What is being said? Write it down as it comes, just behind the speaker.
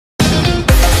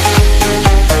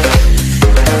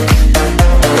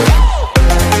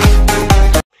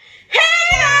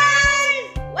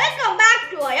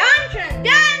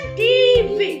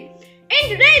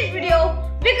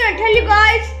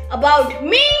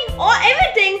or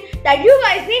everything that you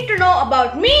guys need to know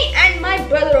about me and my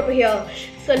brother over here.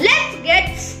 So let's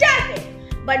get started.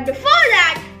 But before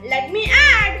that, let me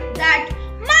add that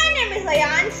my name is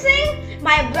Aadyant,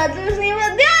 my brother's name is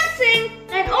Aadyant,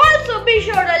 and also be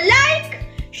sure to like,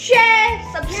 share,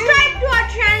 subscribe to our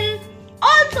channel.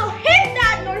 Also hit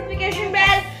that notification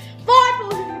bell for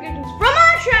post notifications from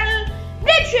our channel,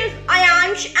 which is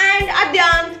Aadyant and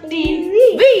Aadyant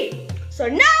TV. So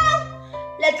now,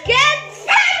 let's get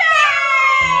started!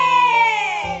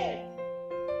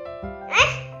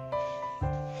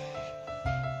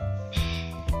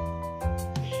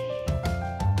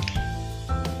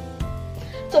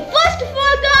 So first of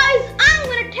all guys, I'm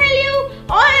gonna tell you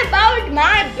all about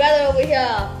my brother over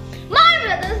here. My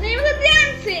brother's name is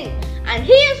Aadyant and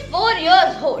he is 4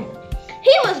 years old.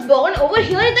 He was born over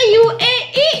here in the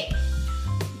UAE.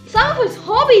 Some of his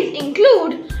hobbies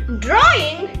include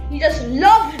drawing. He just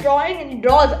loves drawing and he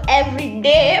draws every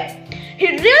day. He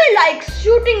really likes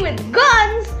shooting with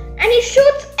guns and he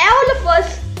shoots all of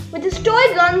us with his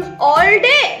toy guns all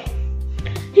day.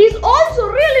 He's also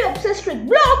really obsessed with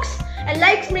blocks and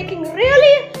likes making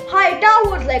really high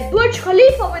towers like Burj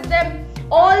Khalifa with them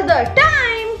all the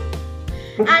time.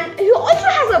 And he also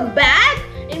has a bag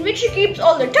in which he keeps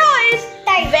all the toys.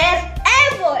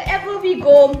 Wherever we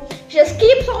go, he just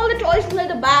keeps all the toys inside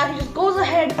the bag. He just goes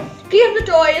ahead, keeps the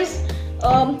toys.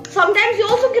 Sometimes he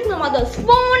also keeps my mother's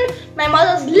phone, my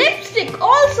mother's lipstick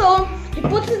also. He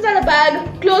puts it inside the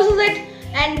bag, closes it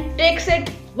and takes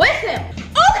it with him.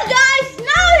 Okay guys,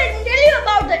 now let me tell you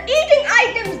about the eating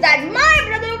items that my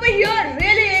brother over here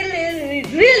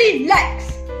really likes.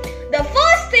 The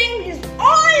first thing, his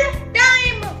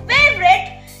all-time favorite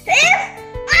is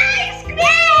ice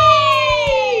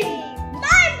cream!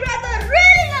 My brother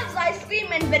really loves ice cream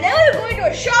and whenever you go to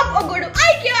a shop or go to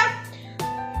IKEA,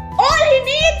 all he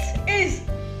needs is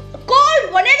a cold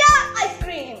vanilla ice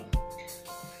cream.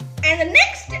 And the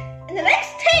next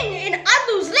thing in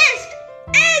Addu's list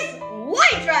is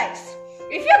white rice.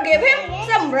 If you give him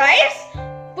some rice,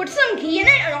 put some ghee in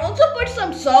it and also put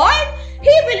some salt,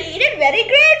 he will eat it very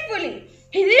gratefully.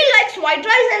 He really likes white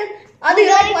rice and Adi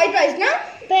likes white rice, no?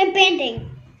 Painting.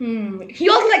 He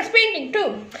also likes painting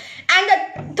too. And the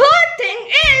third thing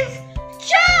is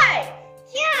chai.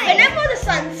 Whenever the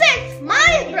sun sets,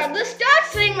 my brother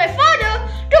starts telling my father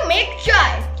to make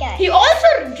chai. He also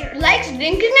likes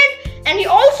drinking it and he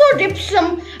also dips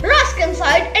some rusk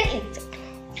inside and eats it.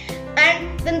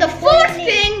 And then the fourth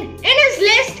thing in his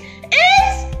list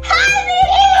is haldi.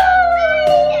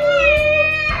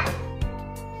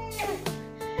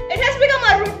 It has become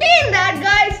a routine that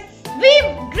guys, we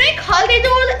drink haldi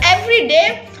every day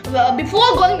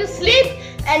before going to sleep,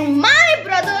 and my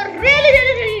brother really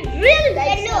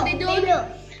likes haldi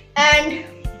and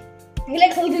he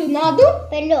likes haldi Nadu.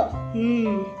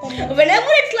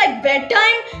 Whenever it's like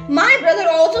bedtime, my brother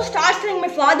also starts telling my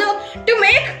father to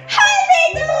make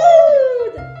haldi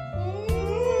doodh.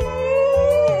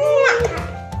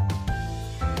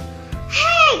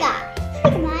 Hey guys,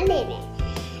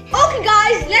 Okay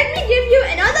guys, let me give you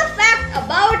another fact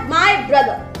about my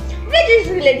brother, which is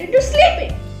related to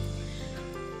sleeping.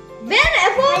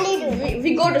 Whenever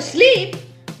we go to sleep,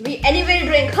 we anyway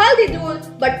drink haldi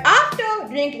doodh, but after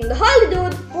drinking the haldi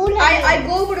doodh, I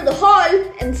go over to the hall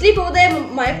and sleep over there.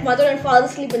 My mother and father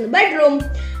sleep in the bedroom,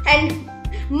 and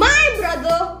my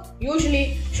brother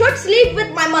usually should sleep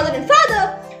with my mother and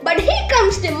father, but he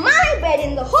comes to my bed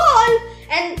in the hall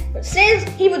and says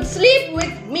he would sleep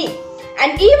with me.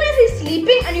 And even if he's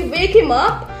sleeping and you wake him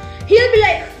up, he'll be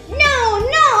like, no,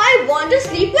 I want to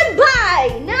sleep with Bhai,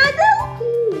 Nadu.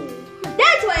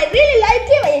 That's why I really like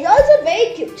him and he's also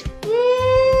very cute.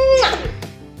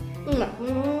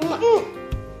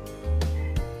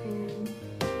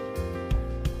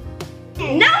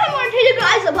 Now I want to tell you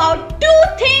guys about two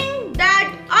things that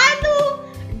Adu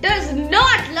does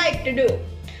not like to do.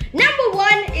 Number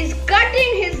one is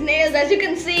cutting his nails. As you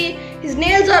can see, his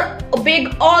nails are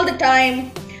big all the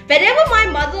time. Whenever my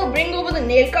mother brings over the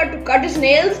nail cut to cut his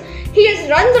nails, he just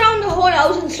runs around the whole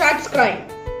house and starts crying.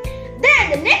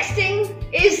 Then the next thing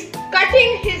is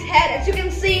cutting his hair. As you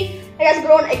can see, it has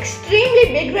grown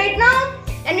extremely big right now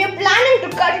and we are planning to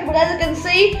cut it, but as you can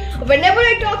see, whenever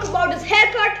I talk about his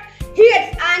haircut, he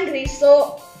gets angry.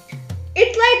 So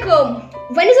it's like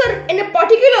when he's in a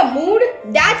particular mood,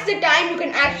 that's the time you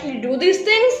can actually do these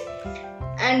things.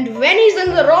 And when he's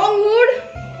in the wrong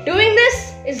mood, doing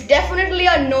this is definitely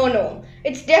a no-no.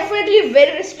 It's definitely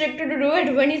very restricted to do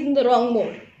it when he's in the wrong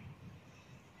mood.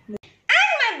 And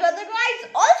my brother guys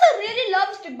also really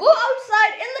loves to go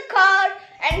outside in the car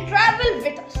and travel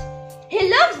with us. He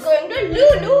loves going to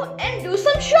Lulu and do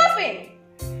some shopping.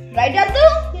 Right,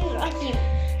 Addu? Rakhi.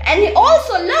 And he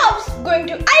also loves going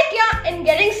to IKEA and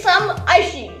getting some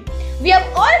ice cream. We have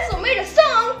also made a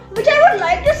song which I would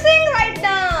like to sing right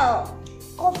now.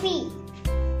 Coffee.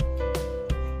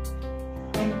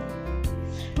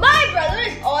 My brother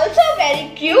is also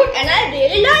very cute and I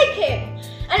really like him.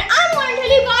 And I'm going to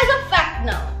tell you guys a fact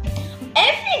now.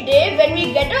 Every day when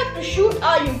we get up to shoot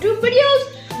our YouTube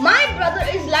videos, my brother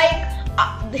is like,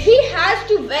 he has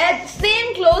to wear the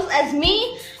same clothes as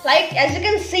me, like as you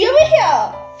can see over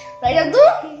here. Right,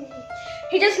 Abdul?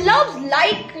 He just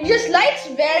likes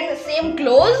wearing the same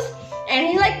clothes, and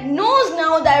he like knows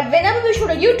now that whenever we shoot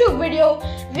a YouTube video,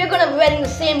 we're gonna be wearing the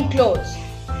same clothes.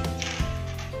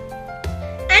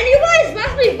 And you guys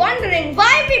must be wondering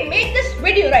why we made this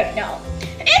video right now.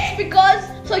 It's because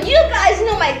so you guys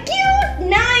know my cute,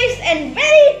 nice, and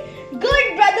very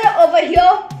good brother over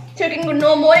here, so you can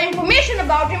know more information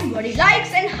about him, what he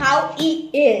likes, and how he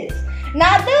is.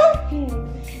 Now,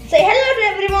 say hello to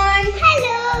everyone.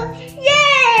 Hello.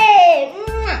 Yay!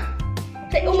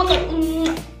 Say oh my god.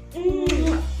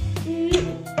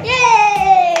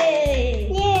 Yay!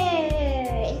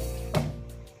 Yay.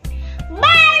 Bye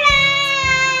bye.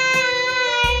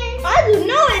 I don't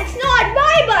know, it's not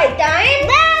bye bye time.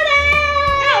 Bye bye.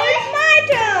 Now it's my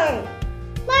turn.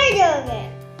 My turn.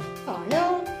 Oh no.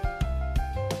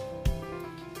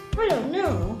 I don't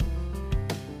know.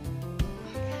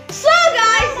 So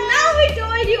guys, now we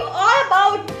told you all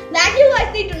about that you guys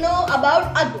need to know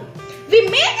about Adil. We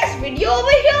made this video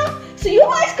over here so you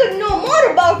guys could know more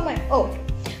about my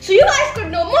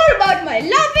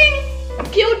loving,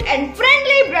 cute and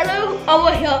friendly brother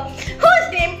over here whose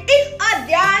name is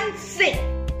Aadyant Singh.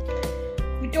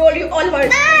 We told you all about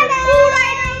his favorite food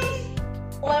items,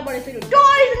 all about his favorite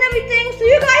toys and everything, so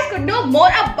you guys could know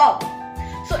more about it.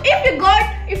 So if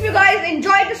you guys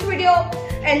enjoyed this video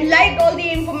and liked all the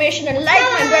information and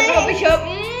liked my brother over here,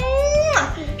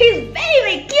 he's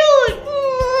very cute.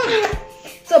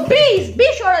 So please be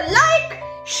sure to like,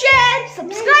 share,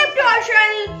 subscribe to our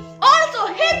channel. Also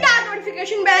hit that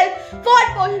notification bell for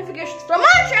post notifications from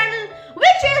our channel,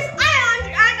 which is Aadyant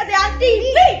and Aadyant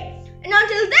TV. And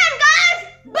until then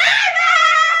guys, bye bye.